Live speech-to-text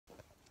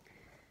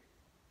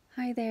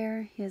Hi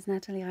there, here's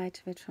Natalie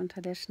Reichwitz from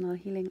Traditional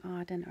Healing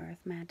Art and Earth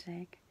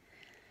Magic.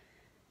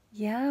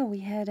 Yeah, we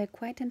had a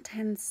quite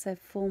intense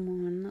full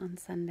moon on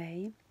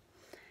Sunday,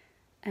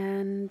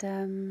 and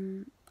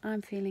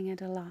I'm feeling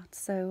it a lot.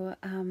 So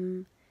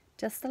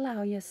just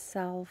allow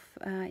yourself,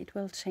 it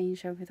will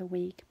change over the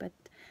week, but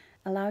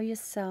allow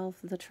yourself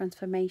the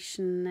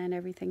transformation and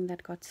everything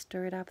that got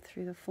stirred up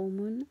through the full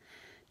moon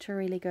to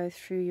really go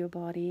through your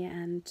body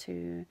and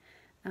to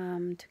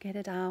get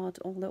it out,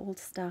 all the old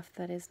stuff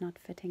that is not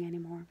fitting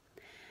anymore.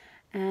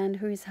 And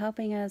who is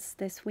helping us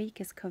this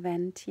week is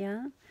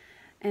Coventina.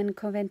 And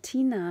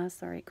Coventina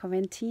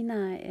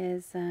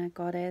is a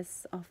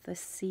goddess of the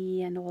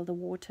sea and all the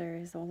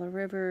waters, all the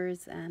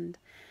rivers and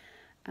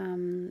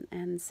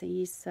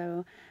seas,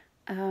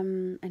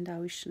 and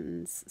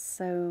oceans.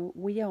 So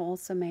we are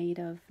also made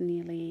of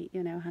nearly,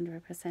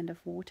 100%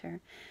 of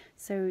water.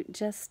 So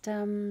just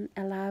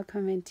allow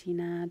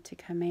Coventina to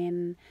come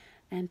in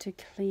and to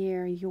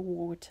clear your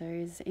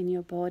waters in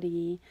your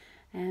body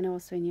and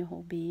also in your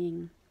whole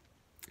being,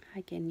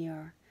 like in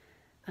your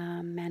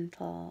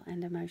mental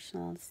and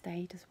emotional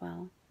state as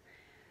well.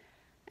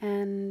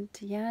 And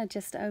yeah,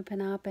 just open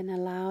up and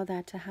allow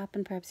that to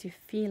happen. Perhaps you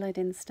feel it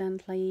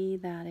instantly,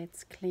 that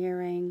it's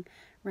clearing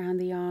around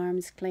the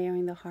arms,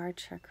 clearing the heart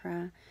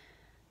chakra,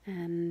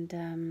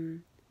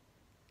 and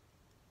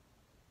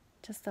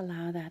just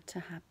allow that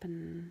to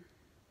happen.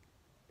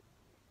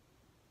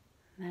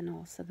 And then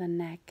also the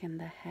neck and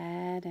the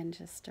head and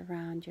just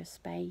around your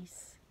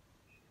space.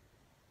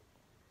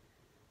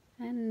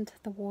 And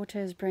the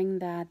waters bring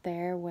that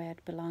there where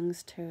it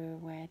belongs to,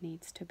 where it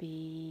needs to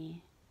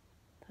be,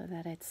 so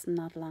that it's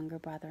not longer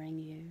bothering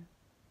you.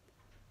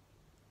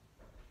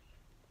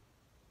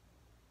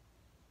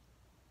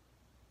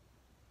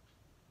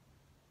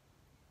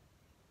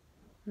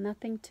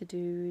 Nothing to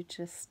do,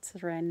 just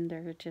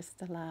surrender,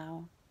 just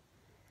allow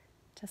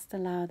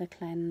the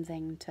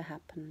cleansing to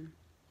happen.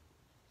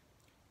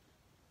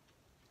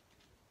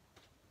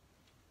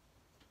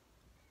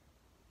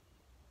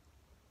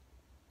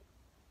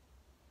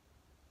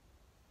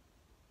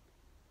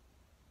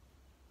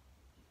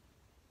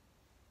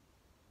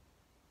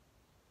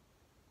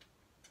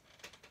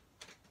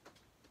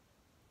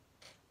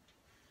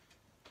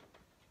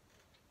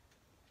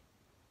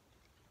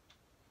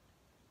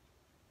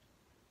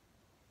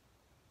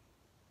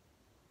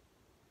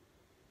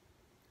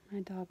 My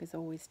dog is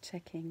always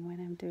checking when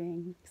I'm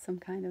doing some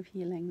kind of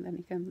healing, then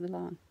he comes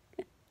along.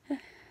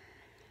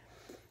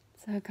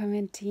 So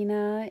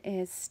Coventina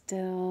is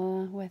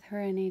still with her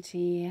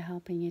energy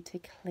helping you to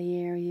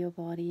clear your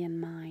body and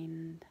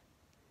mind.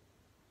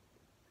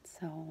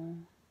 So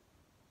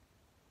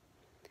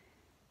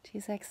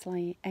she's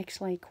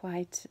actually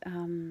quite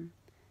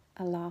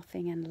a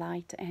laughing and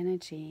light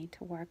energy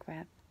to work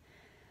with.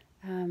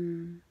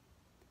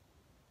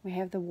 We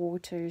have the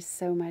waters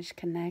so much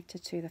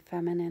connected to the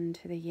feminine,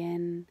 to the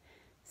yin,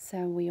 so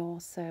we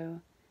also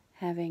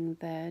having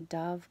the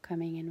dove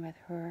coming in with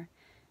her.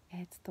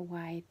 It's the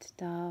white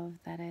dove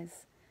that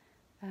is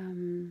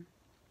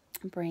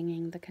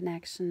bringing the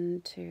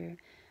connection to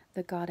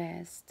the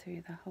goddess,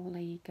 to the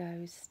Holy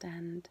Ghost,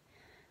 and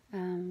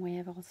we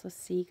have also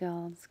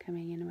seagulls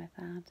coming in with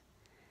that.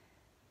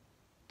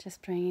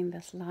 Just bringing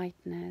this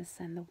lightness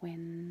and the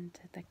wind,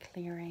 the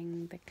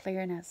clearing, the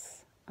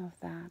clearness of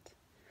that.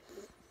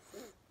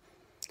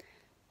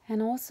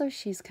 And also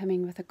she's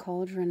coming with a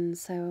cauldron,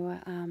 so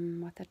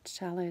with a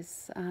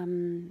chalice.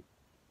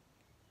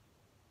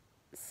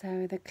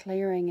 So the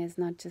clearing is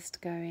not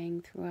just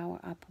going through our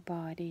upper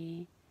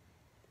body.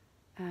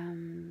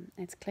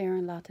 It's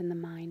clearing a lot in the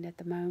mind at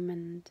the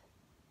moment.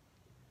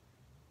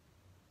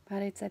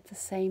 But it's at the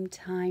same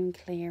time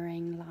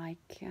clearing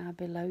like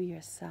below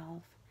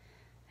yourself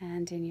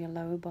and in your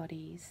lower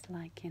bodies,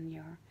 like in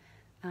your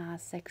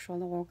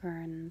sexual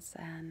organs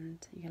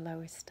and your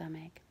lower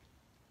stomach.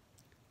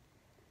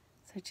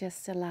 So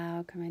just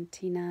allow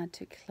Coventina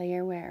to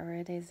clear wherever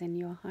it is in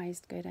your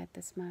highest good at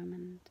this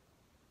moment.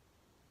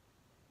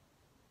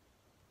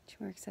 She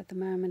works at the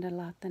moment a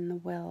lot in the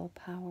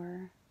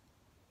willpower.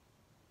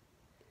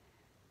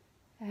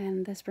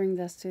 And this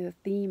brings us to the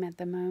theme at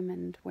the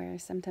moment, where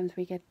sometimes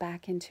we get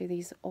back into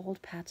these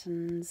old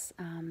patterns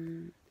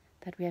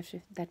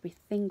that we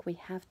think we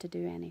have to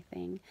do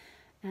anything,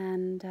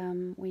 and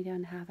we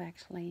don't have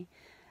actually.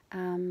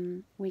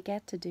 We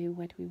get to do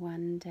what we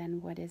want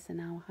and what is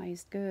in our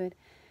highest good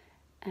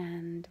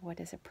and what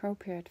is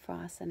appropriate for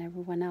us and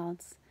everyone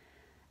else.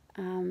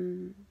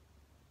 And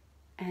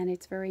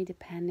it's very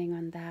depending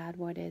on that,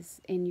 what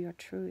is in your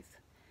truth,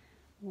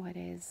 what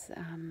is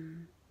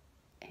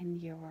in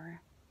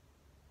your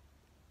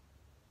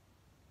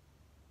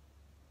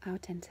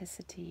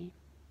authenticity.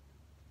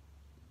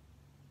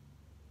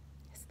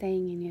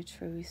 Staying in your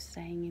truth,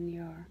 staying in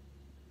your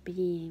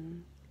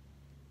being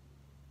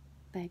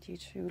that you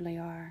truly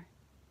are.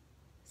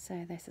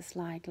 So this is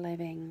like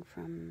living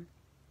from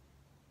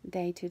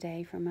day to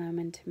day, from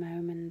moment to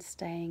moment,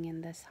 staying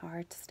in this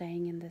heart,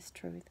 staying in this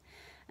truth,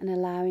 and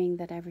allowing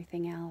that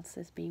everything else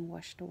is being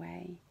washed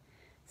away.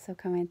 So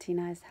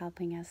Coventina is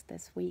helping us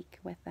this week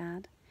with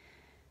that,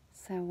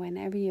 So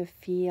whenever you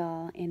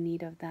feel in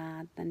need of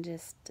that, then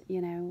just,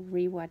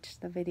 rewatch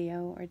the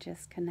video or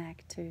just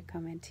connect to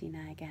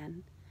Coventina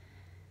again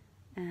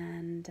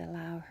and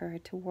allow her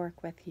to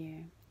work with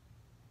you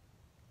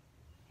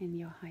in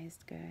your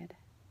highest good.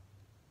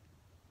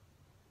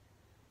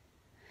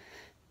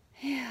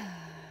 Yeah,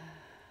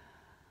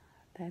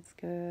 that's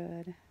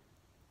good.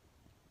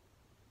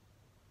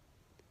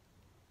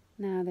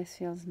 Now this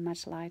feels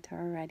much lighter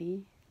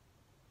already.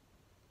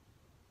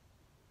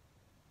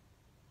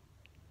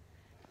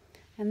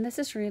 And this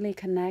is really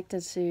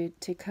connected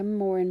to come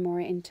more and more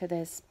into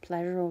this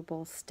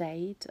pleasurable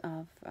state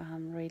of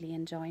really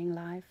enjoying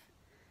life.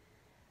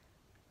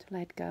 To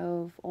let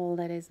go of all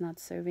that is not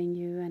serving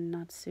you and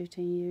not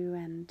suiting you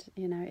and,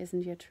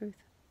 isn't your truth.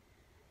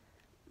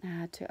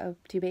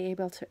 To be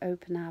able to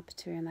open up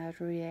to another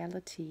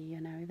reality,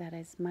 that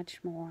is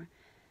much more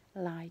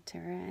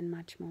lighter and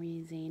much more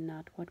easy,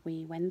 not what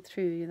we went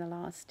through the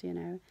last,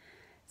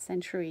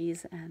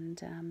 centuries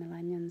and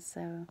millenniums.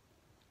 So,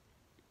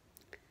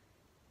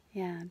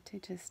 yeah, to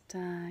just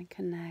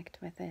connect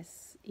with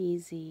this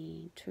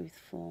easy,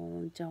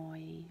 truthful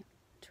joy,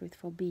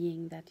 truthful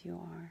being that you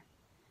are,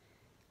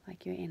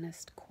 like your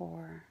innerst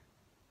core,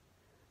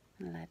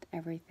 and let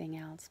everything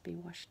else be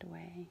washed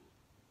away.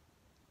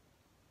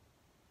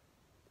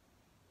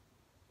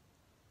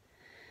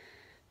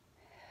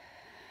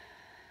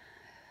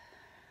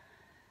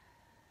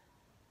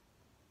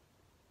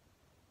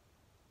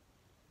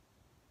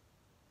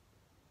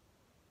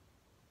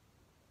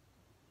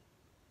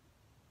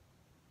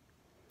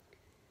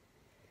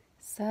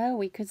 So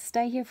we could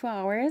stay here for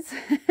hours.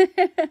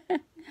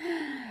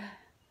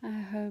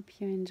 I hope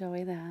you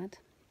enjoy that.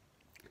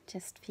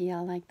 Just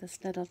feel like this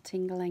little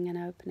tingling and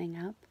opening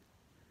up.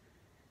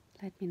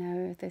 Let me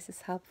know if this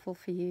is helpful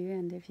for you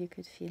and if you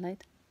could feel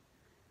it.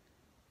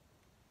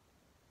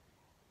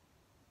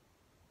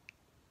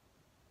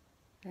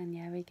 Then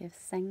yeah, we give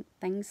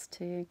thanks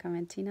to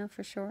Coventina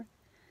for sure.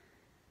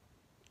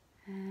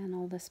 And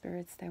all the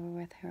spirits that were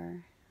with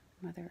her.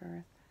 Mother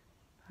Earth,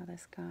 Father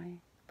Sky,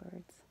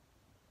 birds,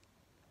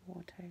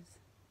 waters.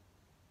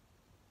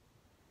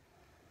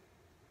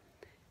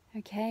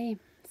 Okay,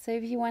 so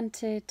if you want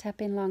to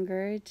tap in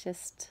longer,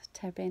 just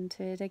tap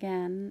into it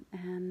again.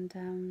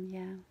 And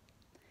yeah,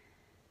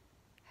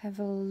 have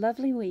a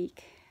lovely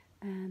week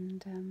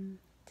and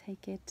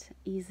take it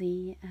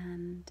easy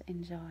and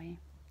enjoy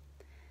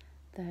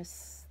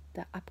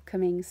the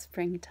upcoming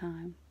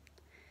springtime.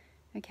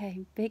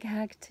 Okay, big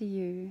hug to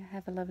you.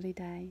 Have a lovely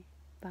day.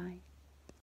 Bye.